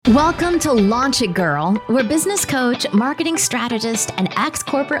Welcome to Launch It Girl, where business coach, marketing strategist, and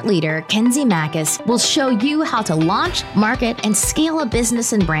ex-corporate leader Kenzie Mackis will show you how to launch, market, and scale a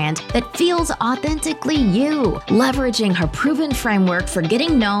business and brand that feels authentically you, leveraging her proven framework for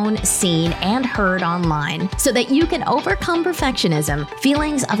getting known, seen, and heard online so that you can overcome perfectionism,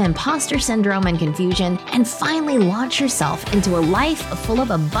 feelings of imposter syndrome and confusion, and finally launch yourself into a life full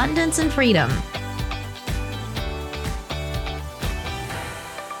of abundance and freedom.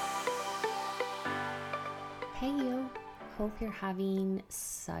 Hope you're having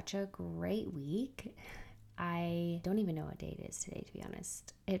such a great week. I don't even know what day it is today, to be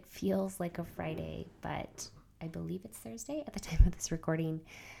honest. It feels like a Friday, but I believe it's Thursday at the time of this recording.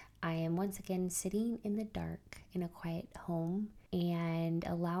 I am once again sitting in the dark in a quiet home and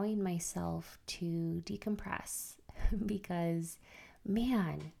allowing myself to decompress because,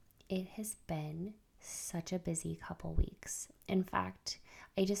 man, it has been such a busy couple weeks. In fact,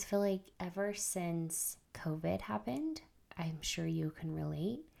 I just feel like ever since COVID happened, I'm sure you can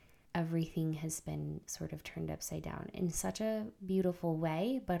relate, everything has been sort of turned upside down in such a beautiful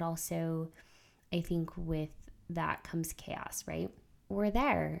way, but also I think with that comes chaos, right? We're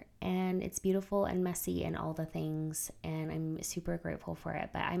there and it's beautiful and messy and all the things, and I'm super grateful for it.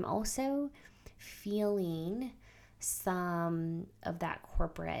 But I'm also feeling some of that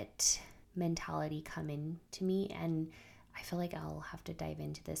corporate mentality come into me, and I feel like I'll have to dive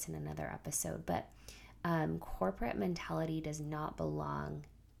into this in another episode, but corporate mentality does not belong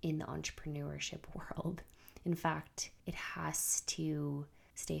in the entrepreneurship world. In fact, it has to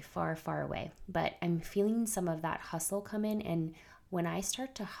stay far, far away. But I'm feeling some of that hustle come in, and when I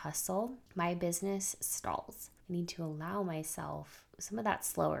start to hustle, my business stalls. I need to allow myself some of that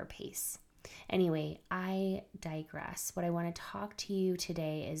slower pace. Anyway, I digress. What I want to talk to you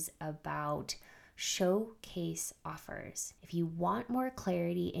today is about showcase offers. If you want more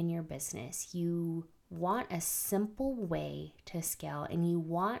clarity in your business, you want a simple way to scale, and you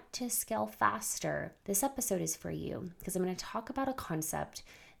want to scale faster, this episode is for you because I'm going to talk about a concept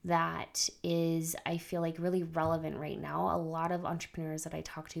that is, I feel like, really relevant right now. A lot of entrepreneurs that I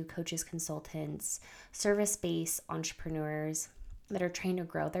talk to, coaches, consultants, service-based entrepreneurs that are trying to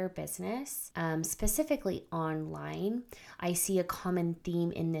grow their business, specifically online, I see a common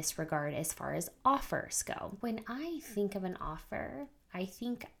theme in this regard as far as offers go. When I think of an offer, I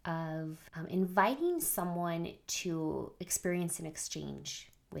think of inviting someone to experience an exchange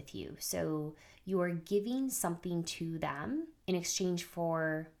with you. So you are giving something to them in exchange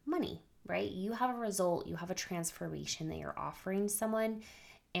for money, right? You have a result, you have a transformation that you're offering someone,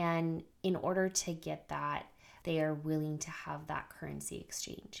 and in order to get that, they are willing to have that currency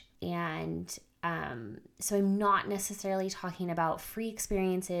exchange. And so I'm not necessarily talking about free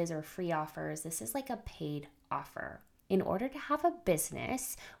experiences or free offers. This is like a paid offer. In order to have a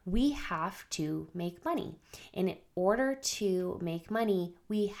business, we have to make money. And in order to make money,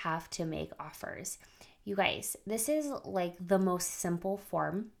 we have to make offers. You guys, this is like the most simple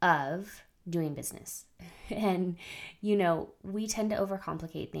form of doing business. And, you know, we tend to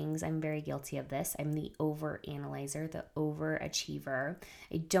overcomplicate things. I'm very guilty of this. I'm the overanalyzer, the overachiever.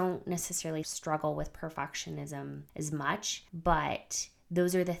 I don't necessarily struggle with perfectionism as much, but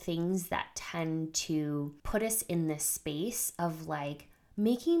those are the things that tend to put us in this space of like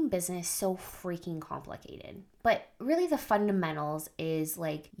making business so freaking complicated. But really the fundamentals is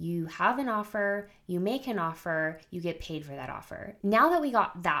like you have an offer, you make an offer, you get paid for that offer. Now that we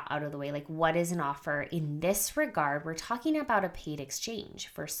got that out of the way, like what is an offer? In this regard, we're talking about a paid exchange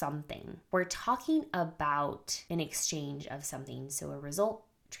for something. We're talking about an exchange of something. So a result,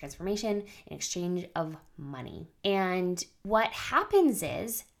 transformation, in exchange of money. And what happens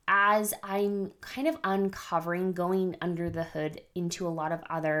is, as I'm kind of uncovering, going under the hood into a lot of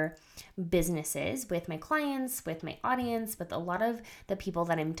other businesses with my clients, with my audience, with a lot of the people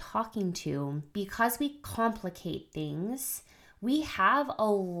that I'm talking to, because we complicate things, we have a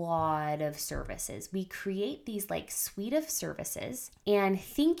lot of services. We create these like suite of services and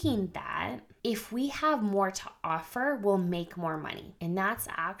thinking that if we have more to offer, we'll make more money. And that's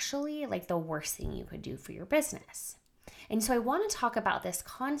actually like the worst thing you could do for your business. And so I want to talk about this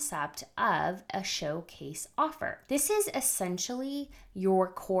concept of a showcase offer. This is essentially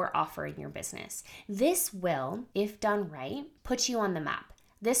your core offer in your business. This will, if done right, put you on the map.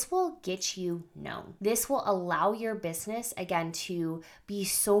 This will get you known. This will allow your business, again, to be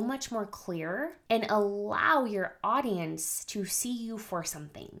so much more clear and allow your audience to see you for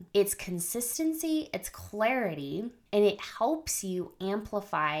something. It's consistency, it's clarity, and it helps you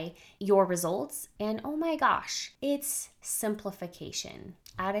amplify your results. And oh my gosh, it's simplification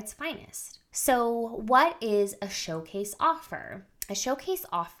at its finest. So what is a showcase offer? A showcase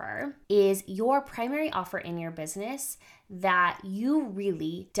offer is your primary offer in your business that you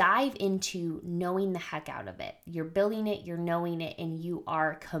really dive into knowing the heck out of it. You're building it, you're knowing it, and you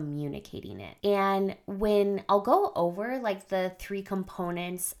are communicating it. And when I'll go over like the 3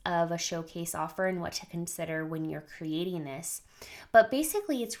 components of a showcase offer and what to consider when you're creating this, but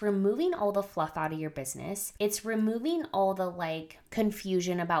basically it's removing all the fluff out of your business. It's removing all the like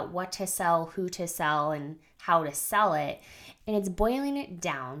confusion about what to sell, who to sell, and how to sell it. And it's boiling it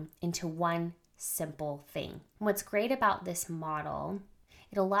down into one simple thing. What's great about this model,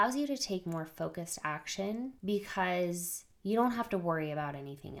 it allows you to take more focused action because you don't have to worry about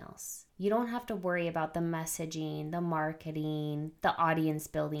anything else. You don't have to worry about the messaging, the marketing, the audience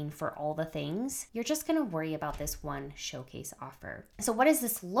building for all the things. You're just going to worry about this one showcase offer. So what does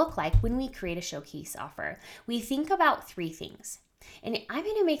this look like when we create a showcase offer? We think about 3 things. And I'm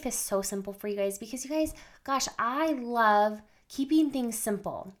going to make this so simple for you guys because you guys, gosh, I love keeping things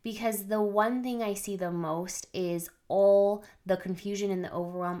simple because the one thing I see the most is all the confusion and the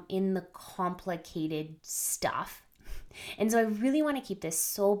overwhelm in the complicated stuff. And so I really want to keep this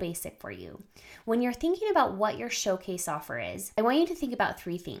so basic for you. When you're thinking about what your showcase offer is, I want you to think about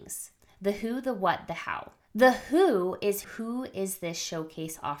 3 things: the who, the what, the how. The who is this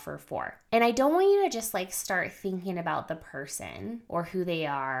showcase offer for? And I don't want you to just like start thinking about the person or who they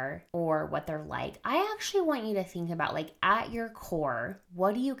are or what they're like. I actually want you to think about like at your core,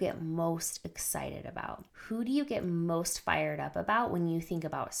 what do you get most excited about? Who do you get most fired up about when you think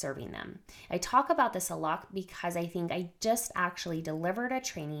about serving them? I talk about this a lot because I think I just actually delivered a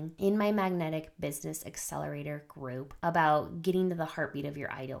training in my Magnetic Business Accelerator group about getting to the heartbeat of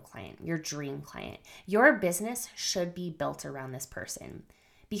your ideal client, your dream client. Your business should be built around this person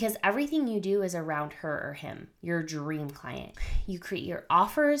because everything you do is around her or him, your dream client. You create your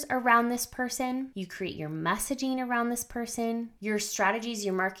offers around this person. You create your messaging around this person. Your strategies,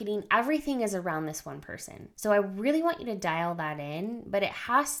 your marketing, everything is around this one person. So I really want you to dial that in, but it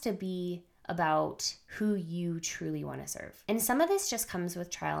has to be about who you truly want to serve. And some of this just comes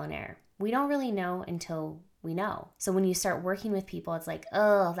with trial and error. We don't really know until we know. So when you start working with people, it's like,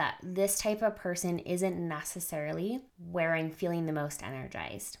 oh, that this type of person isn't necessarily where I'm feeling the most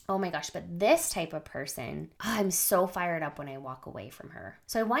energized. Oh my gosh, but this type of person, I'm so fired up when I walk away from her.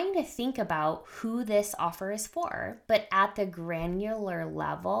 So I want you to think about who this offer is for, but at the granular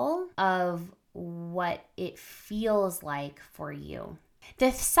level of what it feels like for you.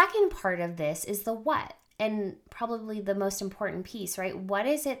 The second part of this is the what. And probably the most important piece, right? What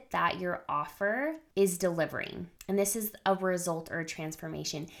is it that your offer is delivering? And this is a result or a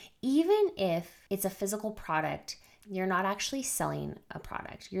transformation. Even if it's a physical product, you're not actually selling a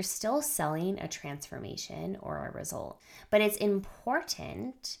product. You're still selling a transformation or a result. But it's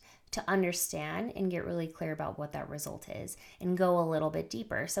important to understand and get really clear about what that result is and go a little bit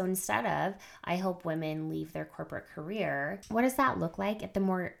deeper. So instead of, I help women leave their corporate career, what does that look like at the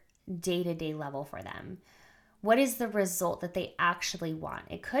more day-to-day level for them? What is the result that they actually want?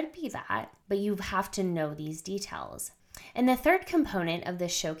 It could be that, but you have to know these details. And the third component of the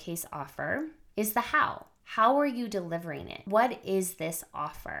showcase offer is the how. How are you delivering it? What is this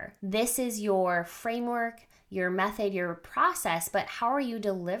offer? This is your framework, your method, your process, but how are you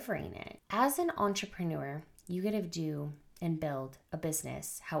delivering it? As an entrepreneur, you get to do and build a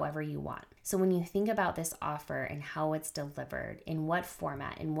business however you want. So when you think about this offer and how it's delivered, in what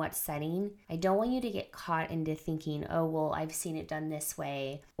format, in what setting, I don't want you to get caught into thinking, oh, well, I've seen it done this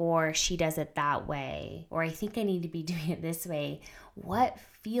way, or she does it that way, or I think I need to be doing it this way. What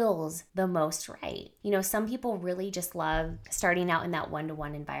feels the most right? You know, some people really just love starting out in that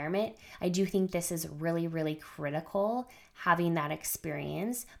one-to-one environment. I do think this is really, really critical, having that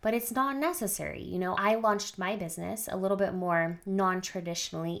experience, but it's not necessary. You know, I launched my business a little bit more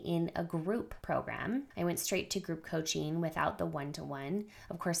non-traditionally in a group program. I went straight to group coaching without the one-to-one.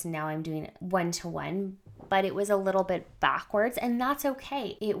 Of course, now I'm doing one-to-one, but it was a little bit backwards, and that's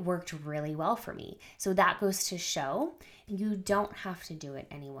okay. It worked really well for me. So that goes to show you don't have to do it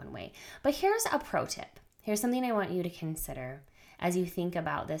any one way. But here's a pro tip. Here's something I want you to consider as you think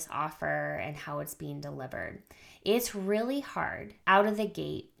about this offer and how it's being delivered. It's really hard out of the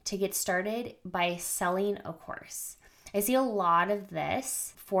gate to get started by selling a course. I see a lot of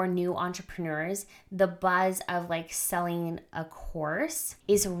this for new entrepreneurs. The buzz of like selling a course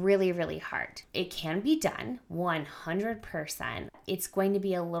is really, really hard. It can be done 100%. It's going to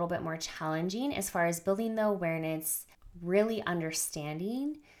be a little bit more challenging as far as building the awareness, really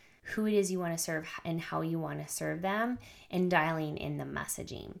understanding who it is you want to serve and how you want to serve them, and dialing in the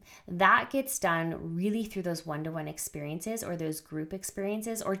messaging. That gets done really through those one-to-one experiences or those group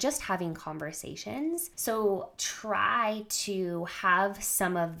experiences or just having conversations. So try to have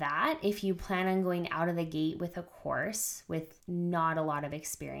some of that if you plan on going out of the gate with a course with not a lot of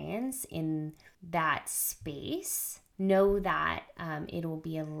experience in that space. Know that it will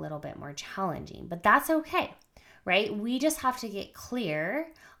be a little bit more challenging, but that's okay, right? We just have to get clear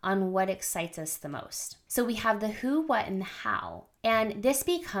on what excites us the most. So we have the who, what, and the how. And this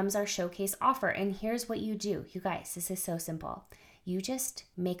becomes our showcase offer. And here's what you do. You guys, this is so simple. You just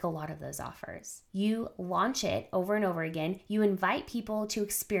make a lot of those offers. You launch it over and over again. You invite people to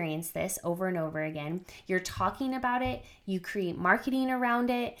experience this over and over again. You're talking about it. You create marketing around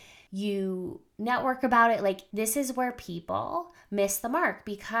it. You network about it. Like, this is where people miss the mark,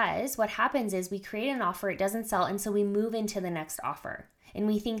 because what happens is we create an offer, it doesn't sell, and so we move into the next offer. And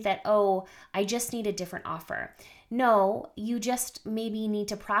we think that, oh, I just need a different offer. No, you just maybe need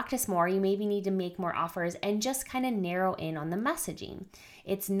to practice more. You maybe need to make more offers and just kind of narrow in on the messaging.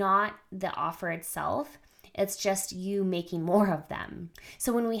 It's not the offer itself. It's just you making more of them.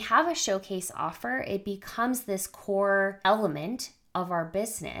 So when we have a showcase offer, it becomes this core element of our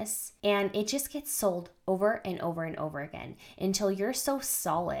business, and it just gets sold over and over and over again until you're so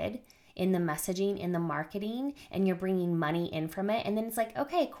solid in the messaging, in the marketing, and you're bringing money in from it. And then it's like,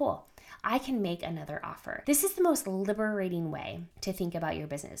 okay, cool. I can make another offer. This is the most liberating way to think about your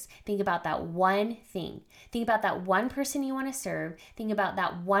business. Think about that one thing. Think about that one person you want to serve. Think about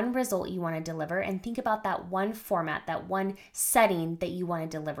that one result you want to deliver, and think about that one format, that one setting that you want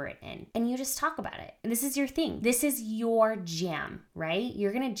to deliver it in. And you just talk about it. And this is your thing. This is your jam, right?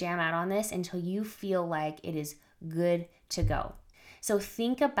 You're going to jam out on this until you feel like it is good to go. So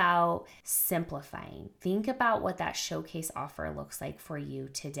think about simplifying. Think about what that showcase offer looks like for you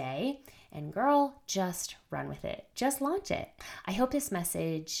today. And girl, just run with it. Just launch it. I hope this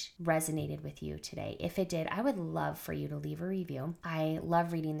message resonated with you today. If it did, I would love for you to leave a review. I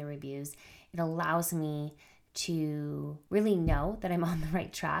love reading the reviews. It allows me to really know that I'm on the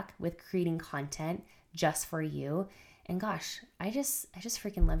right track with creating content just for you. And gosh, I just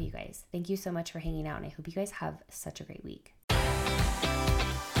freaking love you guys. Thank you so much for hanging out, and I hope you guys have such a great week.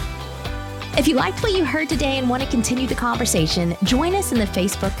 If you liked what you heard today and want to continue the conversation, join us in the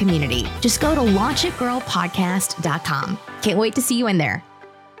Facebook community. Just go to launchitgirlpodcast.com. Can't wait to see you in there.